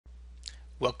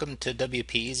Welcome to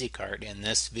WP EasyCart. In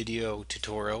this video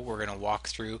tutorial we're going to walk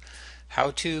through how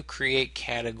to create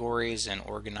categories and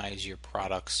organize your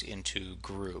products into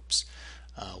groups.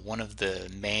 One of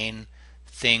the main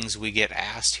things we get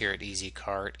asked here at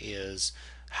EasyCart is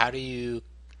how do you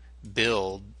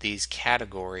build these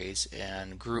categories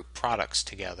and group products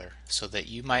together so that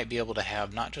you might be able to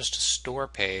have not just a store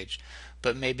page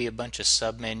but maybe a bunch of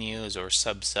submenus or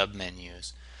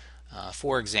sub-submenus.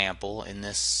 For example, in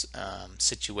this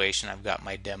situation I've got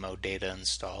my demo data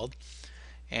installed,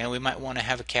 and we might want to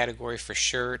have a category for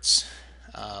shirts.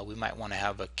 We might want to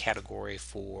have a category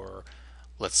for,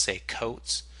 let's say,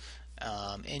 coats,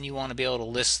 and you want to be able to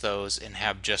list those and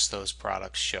have just those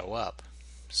products show up.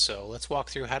 So let's walk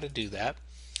through how to do that.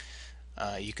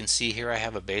 You can see here I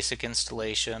have a basic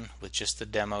installation with just the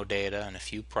demo data and a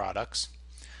few products.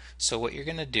 So what you're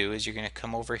going to do is you're going to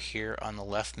come over here on the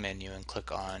left menu and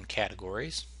click on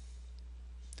categories.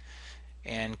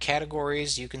 And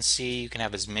categories, you can see you can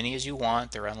have as many as you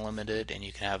want. They're unlimited, and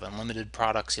you can have unlimited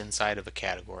products inside of a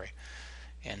category.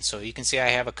 And so you can see I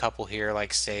have a couple here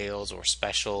like sales or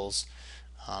specials.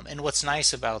 And what's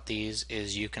nice about these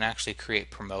is you can actually create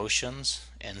promotions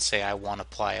and say I want to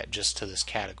apply it just to this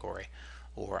category,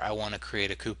 or I want to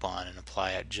create a coupon and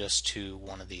apply it just to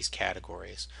one of these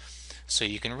categories. So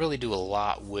you can really do a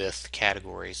lot with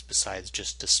categories besides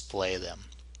just display them.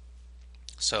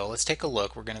 So let's take a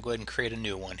look. We're going to go ahead and create a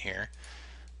new one here.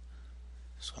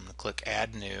 So I'm going to click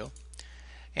Add New.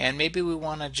 And maybe we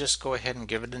want to just go ahead and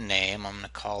give it a name. I'm going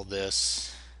to call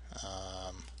this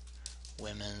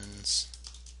Women's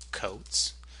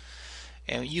Coats.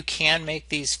 And you can make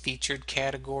these featured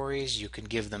categories. You can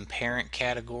give them parent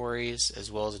categories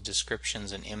as well as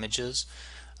descriptions and images.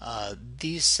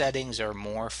 These settings are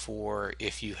more for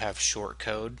if you have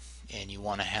shortcode and you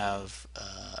want to have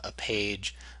a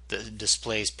page that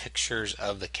displays pictures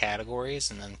of the categories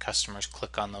and then customers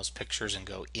click on those pictures and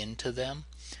go into them.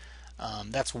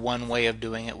 That's one way of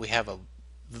doing it. We have a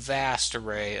vast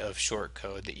array of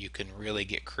shortcode that you can really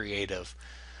get creative.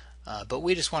 But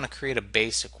we just want to create a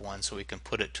basic one so we can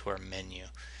put it to our menu.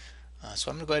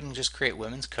 So I'm going to go ahead and just create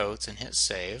women's coats and hit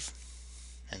save.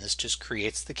 And this just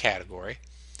creates the category.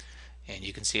 And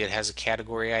you can see it has a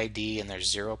category ID and there's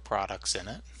 0 products in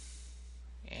it.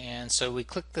 And so we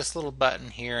click this little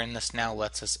button here, and this now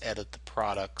lets us edit the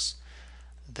products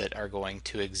that are going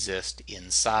to exist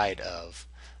inside of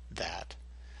that.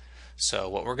 So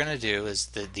what we're going to do is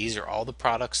that these are all the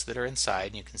products that are inside,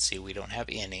 and you can see we don't have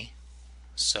any.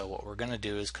 So what we're going to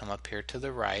do is come up here to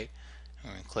the right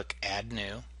and we're going to click Add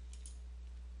New,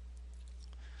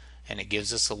 and it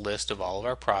gives us a list of all of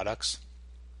our products.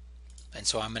 And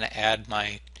so I'm going to add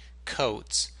my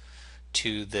coats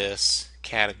to this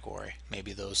category,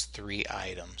 maybe those 3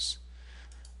 items.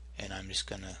 And I'm just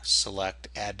going to select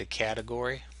Add to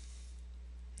Category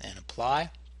and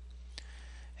apply.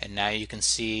 And now you can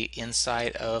see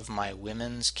inside of my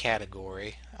women's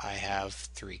category I have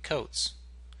 3 coats.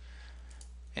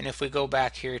 And if we go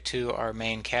back here to our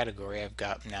main category, I've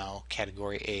got now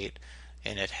category 8,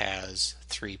 and it has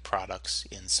 3 products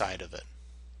inside of it.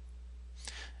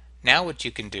 Now what you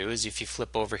can do is if you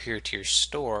flip over here to your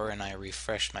store and I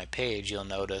refresh my page, you'll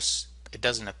notice it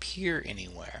doesn't appear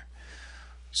anywhere.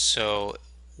 So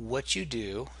what you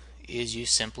do is you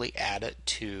simply add it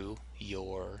to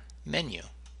your menu.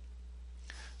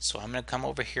 So I'm going to come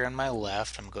over here on my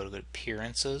left, I'm going to go to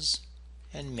Appearances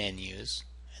and Menus,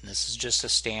 and this is just a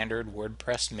standard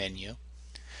WordPress menu.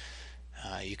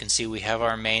 You can see we have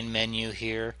our main menu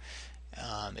here.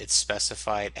 It's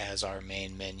specified as our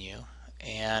main menu.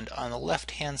 And on the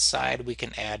left hand side we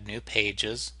can add new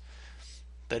pages,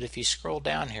 but if you scroll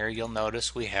down here you'll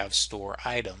notice we have store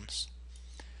items,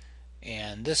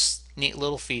 and this neat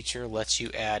little feature lets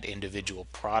you add individual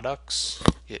products,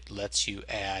 it lets you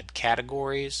add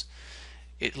categories,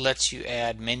 it lets you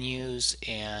add menus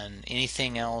and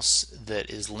anything else that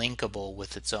is linkable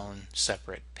with its own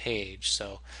separate page.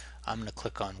 So I'm going to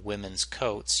click on Women's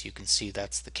Coats. You can see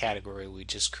that's the category we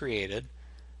just created,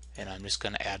 and I'm just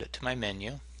going to add it to my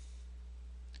menu.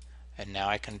 And now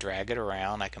I can drag it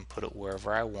around, I can put it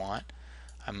wherever I want.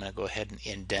 I'm going to go ahead and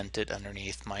indent it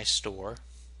underneath my store,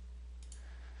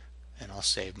 and I'll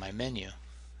save my menu.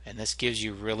 And this gives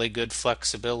you really good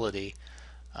flexibility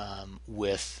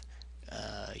with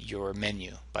your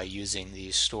menu by using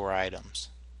these store items.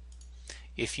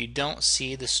 If you don't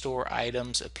see the store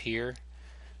items appear,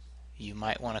 you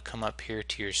might want to come up here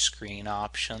to your screen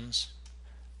options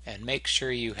and make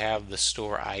sure you have the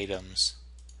store items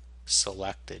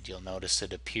selected. You'll notice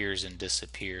it appears and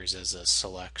disappears as a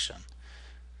selection.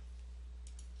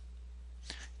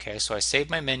 Okay, so I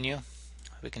saved my menu.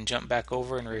 We can jump back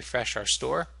over and refresh our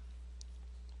store,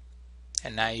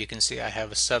 and now you can see I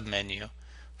have a submenu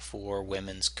for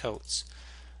women's coats,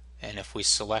 and if we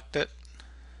select it,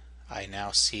 I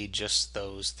now see just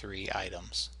those 3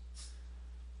 items.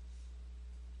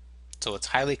 So it's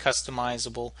highly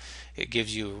customizable. It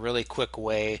gives you a really quick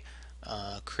way.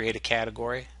 Create a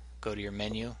category, go to your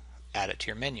menu, add it to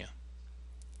your menu.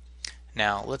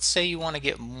 Now let's say you want to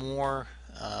get more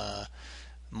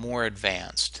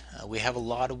advanced. We have a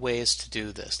lot of ways to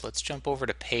do this. Let's jump over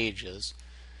to Pages,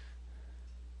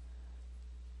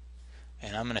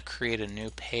 and I'm going to create a new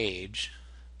page,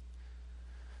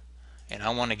 and I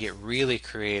want to get really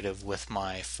creative with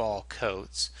my fall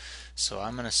coats. So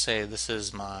I'm going to say this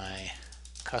is my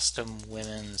custom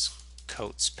women's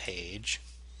coats page,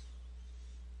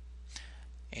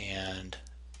 and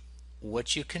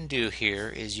what you can do here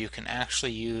is you can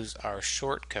actually use our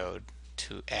shortcode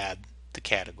to add the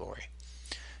category.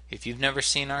 If you've never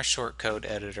seen our shortcode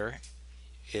editor,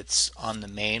 it's on the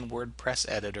main WordPress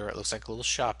editor. It looks like a little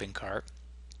shopping cart,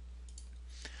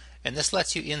 and this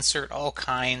lets you insert all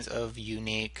kinds of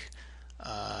unique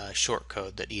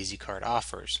shortcode that EasyCart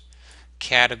offers.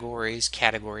 Categories,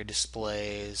 category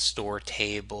displays, store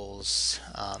tables.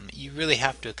 You really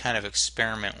have to kind of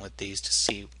experiment with these to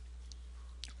see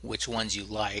which ones you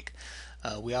like.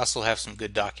 We also have some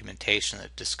good documentation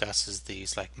that discusses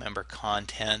these, like member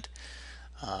content.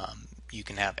 You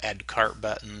can have add to cart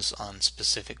buttons on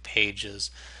specific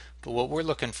pages, but what we're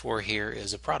looking for here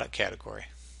is a product category,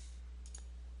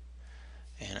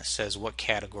 and it says what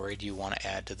category do you want to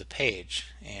add to the page,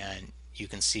 and you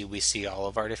can see we see all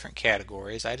of our different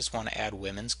categories. I just want to add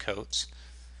women's coats.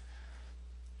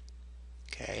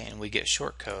 Okay, and we get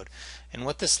shortcode, and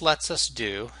what this lets us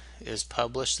do is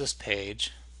publish this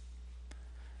page,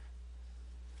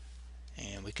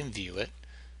 and we can view it,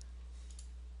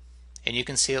 and you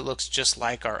can see it looks just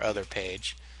like our other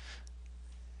page.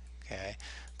 Okay,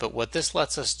 but what this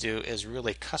lets us do is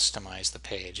really customize the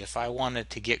page. If I wanted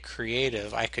to get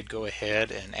creative, I could go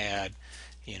ahead and add,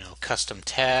 custom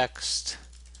text.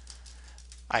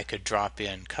 I could drop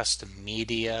in custom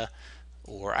media,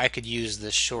 or I could use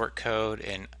this shortcode,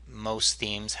 and most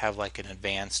themes have like an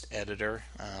advanced editor.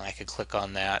 I could click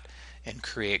on that and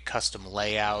create custom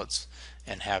layouts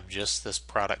and have just this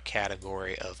product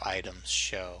category of items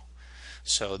show.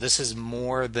 So this is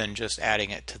more than just adding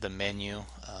it to the menu.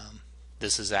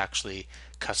 This is actually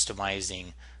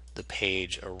customizing the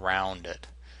page around it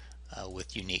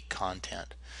with unique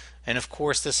content. And of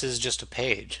course, this is just a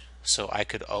page, so I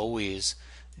could always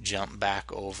jump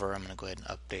back over. I'm going to go ahead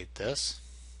and update this.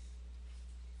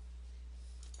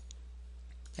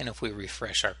 And if we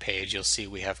refresh our page, you'll see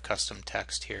we have custom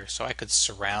text here. So I could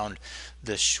surround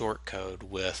this shortcode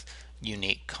with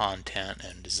unique content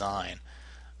and design.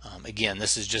 Again,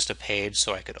 this is just a page,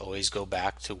 so I could always go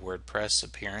back to WordPress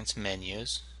appearance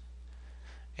menus,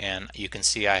 and you can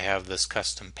see I have this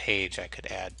custom page I could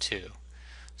add to.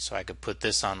 So I could put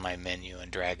this on my menu and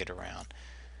drag it around.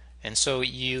 And so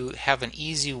you have an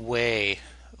easy way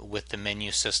with the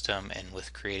menu system and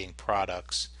with creating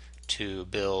products to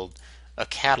build a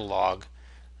catalog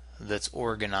that's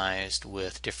organized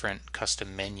with different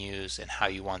custom menus and how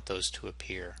you want those to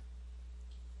appear.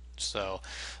 So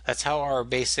that's how our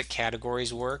basic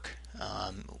categories work.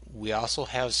 We also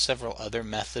have several other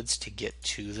methods to get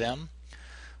to them.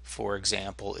 For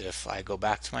example, if I go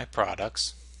back to my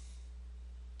products,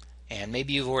 and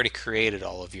maybe you've already created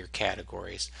all of your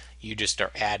categories, you just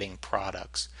are adding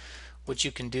products. What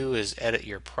you can do is edit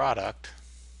your product,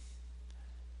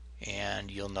 and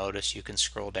you'll notice you can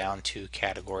scroll down to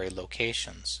category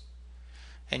locations,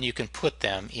 and you can put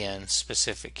them in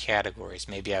specific categories.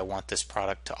 Maybe I want this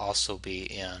product to also be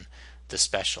in the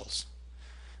specials,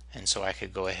 and so I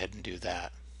could go ahead and do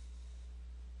that.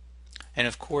 And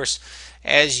of course,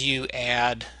 as you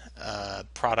add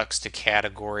products to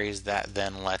categories, that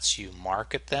then lets you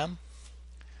market them.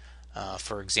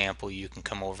 For example, you can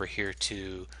come over here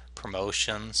to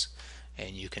promotions,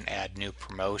 and you can add new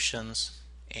promotions,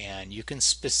 and you can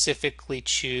specifically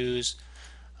choose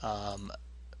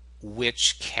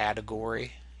which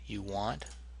category you want.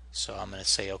 So I'm going to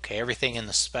say, okay, everything in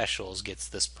the specials gets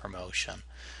this promotion.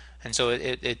 And so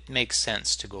it makes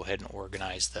sense to go ahead and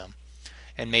organize them.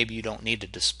 And maybe you don't need to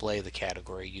display the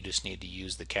category, you just need to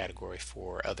use the category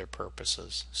for other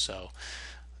purposes. So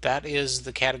that is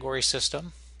the category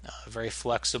system. Very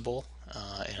flexible,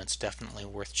 and it's definitely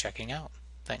worth checking out.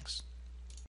 Thanks.